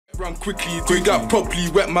Run quickly, do that properly,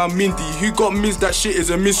 wet my Mindy. Who got missed? That shit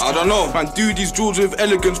is a mystery. I don't know. Man, do these drills with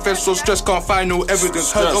elegance, fed so stress, can't find no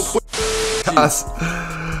evidence. Heard up. Guys,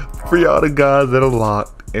 free all the guys that are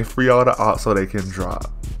locked and free all the ops so they can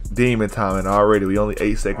drop. Demon timing already. We only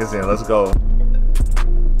 8 seconds in. Let's go.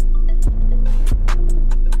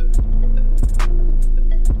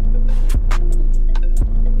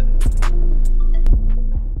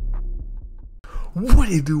 What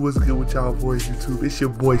it do? What's good with y'all boys YouTube? It's your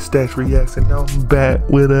boy Stats Reacts and I'm back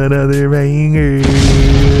with another banger.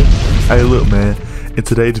 Hey look man, in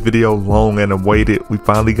today's video, long and awaited, we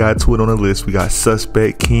finally got to it on the list. We got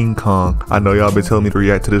Suspect King Kong. I know y'all been telling me to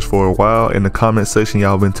react to this for a while. In the comment section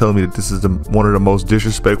y'all been telling me that this is one of the most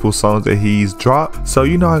disrespectful songs that he's dropped. So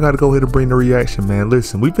you know I gotta go ahead and bring the reaction, man.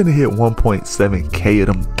 Listen, we've been to hit 1.7k of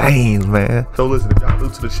them things, man. So listen, if y'all new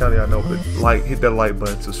to the channel, y'all know, but hit that like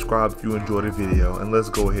button, subscribe if you enjoyed the video, and let's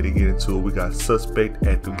go ahead and get into it. We got Suspect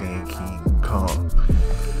activegxng King Kong.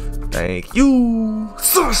 Thank you,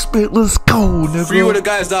 Suspect. Let's go, nigga. Free all the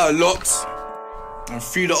guys that are locked, and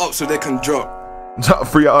free the ops so they can drop.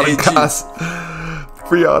 Free all the guys.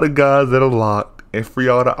 Free all the guys that are locked, and free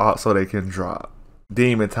all the ops so they can drop.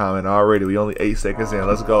 Demon timing already. We only 8 seconds in.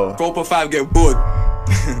 Let's go. 4.5 get bored.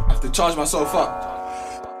 I have to charge myself up.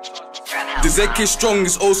 The gxng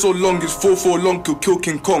is also long, it's 4-4 long, kill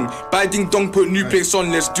King Kong. Buy ding dong, put new plates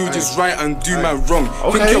on, let's do this right and do man wrong.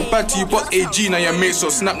 Think you're bad till you bought AG, now your mates so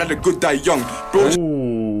snap, now the good die young. Bro,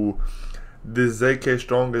 ooh, this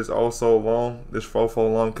gxng is also long, this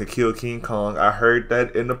 4-4 long can kill King Kong. I heard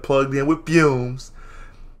that in the plugged in with fumes.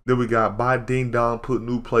 Then we got buy ding dong, put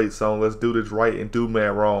new plates on, let's do this right and do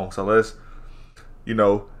man wrong. So let's, you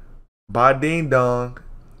know, buy ding dong,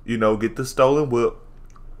 you know, get the stolen whip,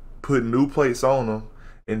 put new plates on them,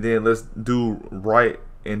 and then let's do right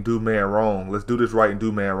and do man wrong. Let's do this right and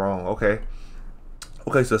do man wrong. Okay,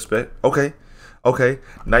 okay, Suspect. Okay, okay.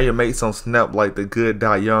 Now your mates on snap like the good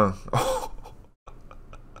die young.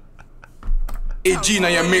 AG, now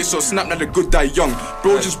your mates so snap, now the good die young.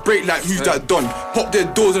 Bro just break like who's that done. Pop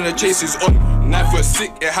their doors and the chase is on. Knife was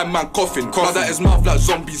sick, it had man coughing. Cause out his mouth like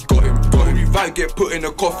zombies got him. Revive, get put in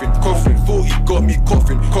a coffin. 40 got me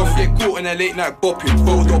coughing. Get caught in a late night bopping.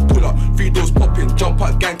 Fold up, pull up, 3 doors popping. Jump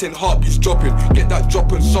out, gang 10 heartbeats dropping. Get that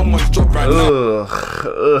drop and someone's drop right now.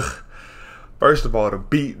 Ugh. First of all, the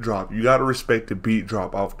beat drop. You gotta respect the beat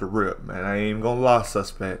drop off the rip, man. I ain't even gonna lie,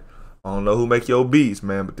 Suspect. I don't know who make your beats,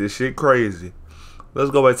 man, but this shit crazy.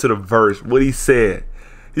 Let's go back to the verse. What he said.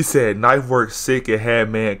 He said, knife worked sick and had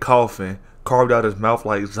man coughing. Carved out his mouth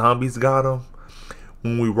like zombies got him.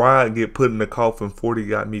 When we ride, get put in the coffin. 40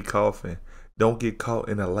 got me coughing. Don't get caught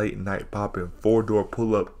in a late night popping. 4-door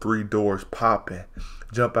pull up, 3 doors popping.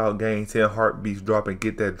 Jump out, gang 10 heartbeats dropping.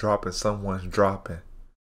 Get that dropping, someone's dropping.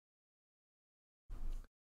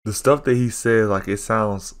 The stuff that he says, like, it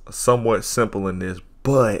sounds somewhat simple in this,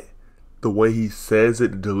 but the way he says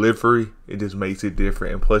it, the delivery, it just makes it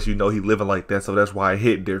different. And plus, you know, he living like that, so that's why it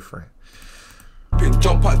hit different.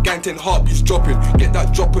 Jump out, gang 10 heartbeats dropping. Get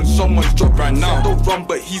that drop and someone's drop right now. Don't run,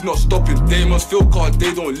 but he's not stopping. They must feel cause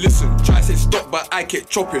they don't listen. Try to say stop, but I kept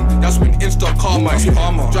chopping. That's when instant karma hit.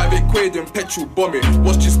 Drive it quaid and petrol bombing.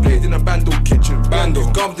 Watch this played in a bando kitchen.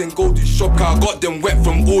 Bando gums and goldie shop. I got them wet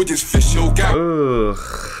from all this fish. Yo, gang.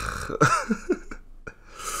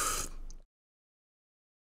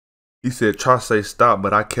 He said, try to say stop,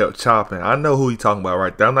 but I kept chopping. I know who he talking about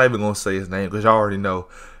right there. I'm not even going to say his name because y'all already know.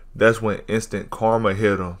 That's when instant karma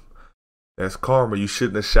hit him. That's karma. You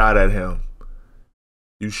shouldn't have shot at him.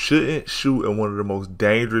 You shouldn't shoot at one of the most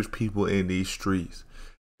dangerous people in these streets.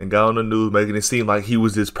 And got on the news making it seem like he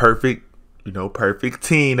was this perfect, you know, perfect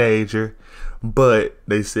teenager. But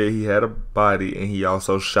they said he had a body and he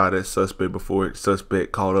also shot at Suspect before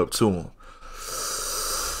Suspect caught up to him.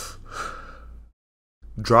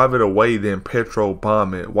 Drive it away, then petrol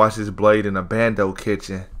bomb it. Watch his blade in a bando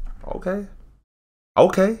kitchen. Okay.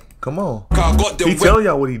 Okay, come on. He tell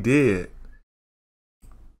y'all what he did.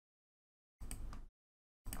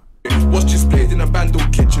 Watch this played in a bando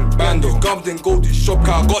kitchen. Bando gums and goldie shop.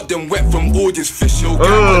 I got them wet from all this fish. Yo, gang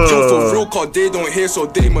I drill for real cause they don't hear so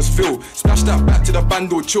they must feel. Splash that back to the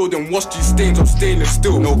bando, chill, then wash these stains of stainless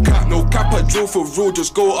steel. No cap, I drill for real.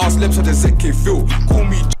 Just go ask Leps how the ZK feel. Call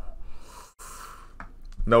me.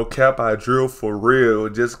 No cap, I drill for real.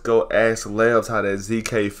 Just go ask Lebs how that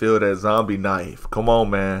ZK feel, that zombie knife. Come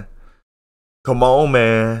on, man. Come on,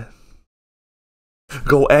 man.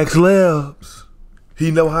 Go ask Lebs.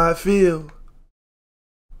 He know how I feel.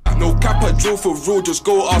 No cap, I drill for real. Just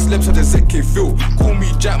go ask Lebs how the ZK feel. Call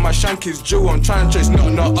me Jack, my shank is Joe. I'm trying to chase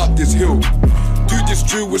nothing up this hill. do this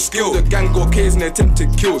drill with skill. The gang got K's and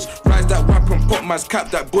attempted kills. Rise that rap and pop man's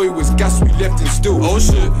cap. That boy was gas, we left him still. Oh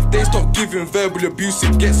shit, they stopped giving verbal abuse.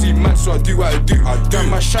 It gets you mad, so I do what I do. I do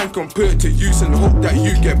my shank and put it to use and hope that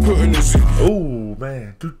you get put in the zoo. Oh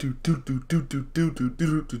man,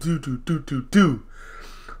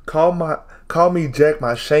 Call me Jack,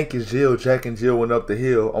 my shank is Jill. Jack and Jill went up the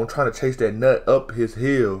hill. I'm trying to chase that nut up this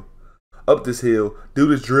hill. Do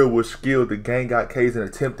this drill with skill. The gang got K's and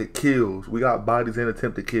attempted kills. We got bodies and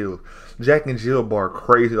attempted kills. Jack and Jill bar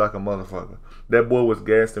crazy like a motherfucker. That boy was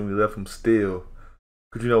gassed and we left him still.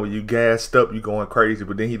 Cause you know when you gassed up, you going crazy.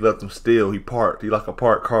 But then he left him still. He parked. He like a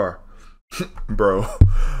parked car. Bro,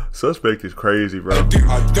 suspect is crazy, bro.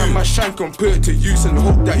 I do my shank and put it to use and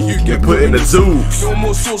hope that you get put in the zoo. No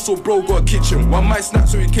more sauce, so bro got a kitchen. One might snap,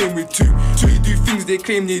 so he came with two. He do things they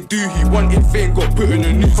claim they do. He wanted fame, got put in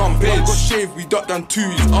a new front page. Got shaved, we ducked down two.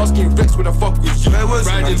 He's asking Rex where the fuck was you.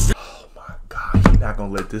 Oh my gosh, you're not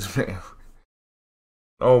gonna let this man.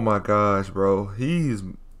 Oh my gosh, bro. He's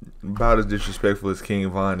about as disrespectful as King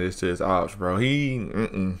Von is to his ops, bro.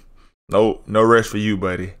 No rest for you,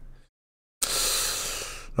 buddy.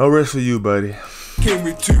 No rest for you, buddy. Came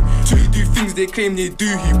with two. He do things they claim they do.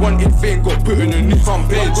 He wanted fame, got put in a new front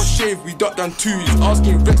page. Got shaved, we ducked down two. He's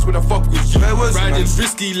asking Rex where the fuck was you. Riding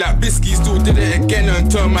risky like Bisky, still did it again and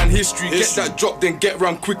turn man history. Get that drop, then get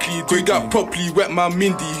round quickly. Do that properly, wet my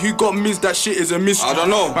Mindy. Who got missed? That shit is a mystery. I don't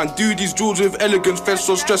know. Man, do these drills with elegance. Fed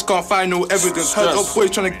so stressed, can't find no evidence. Heard up boys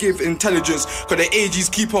trying to give intelligence. Cause the AGs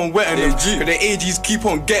keep on wetting them. Cause the AGs keep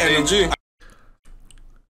on getting them.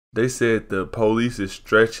 They said the police is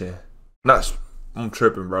stretching. I'm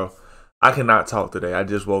tripping, bro. I cannot talk today. I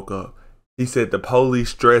just woke up. He said the police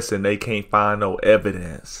stressing they can't find no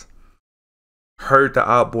evidence. Heard the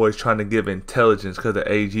op boys trying to give intelligence because the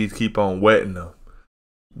AGs keep on wetting them.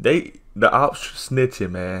 The ops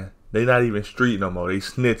snitching, man. They not even street no more. They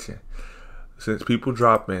snitching. Since people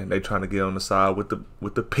dropping, they trying to get on the side with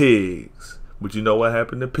the pigs. But you know what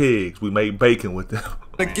happened to pigs? We made bacon with them.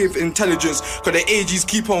 I give intelligence, cause the AGs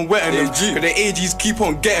keep on wetting them. Cause the AGs keep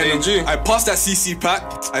on getting them. I passed that CC pack.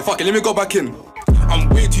 I fuck it, let me go back in. I'm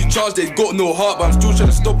way too charged, they got no heart, but I'm still trying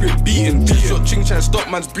to stop it beating. Headshot ching trying to stop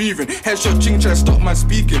man's breathing. Headshot ching trying to stop man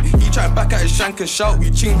speaking. He tried back at his shank and shout,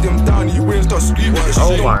 we chinged him down, he wouldn't start screaming.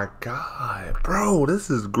 Oh my god, bro,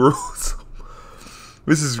 this is gruesome.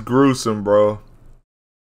 This is gruesome, bro.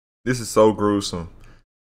 This is so gruesome.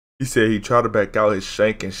 He said he tried to back out his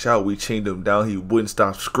shank and shout, we chinged him down, he wouldn't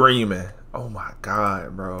stop screaming. Oh my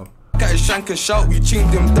god, bro. Got his shank and shout, we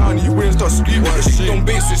chinged him down, he wouldn't start screaming. Don't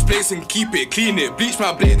base this place and keep it, clean it, bleach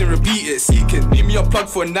my blade and repeat it. Seeking, need me a plug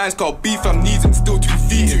for a nice car, beef I'm needing, still 2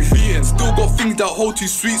 feet. Still got things that hold 2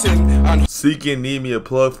 sweets and seeking, need me a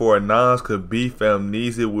plug for a nines, cause beef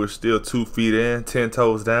amnesia, we're still 2 feet in, 10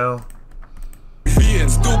 toes down.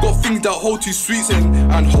 Still got things that hold 2 sweets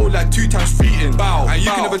and hold like 2 times 3 in. Bow. And you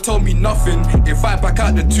can never tell me nothing if I back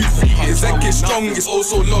out the 2 feet. It's like it's strong, it's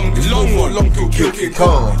also long. It's long or long till kill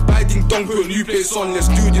come. Biting dong, put a new place on. Let's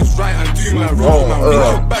do this right and do my wrong.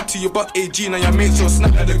 Come back to your buck AG, now your mates will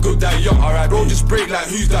snap like the good that young. Alright, bro, just break like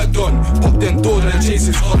who's that done. Pop them doors and the chase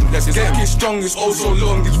is on. Let's get it strong, it's also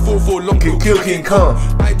long. It's 4 long till kill can come.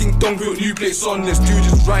 Biting dong, put a new place on. Let's do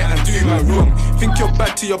this right and do my wrong. Think you're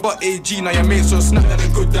back to your buck AG, now your mates will snap like the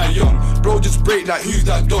good that young. Bro, just break like who's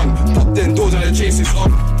that done. Pop them doors and the chase is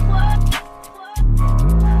on.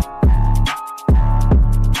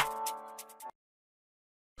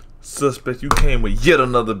 Suspect, you came with yet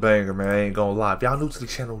another banger, man. I ain't gonna lie. If y'all new to the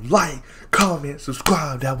channel, like, comment,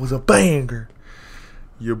 subscribe. That was a banger.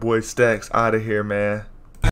 Your boy Stacks out of here, man.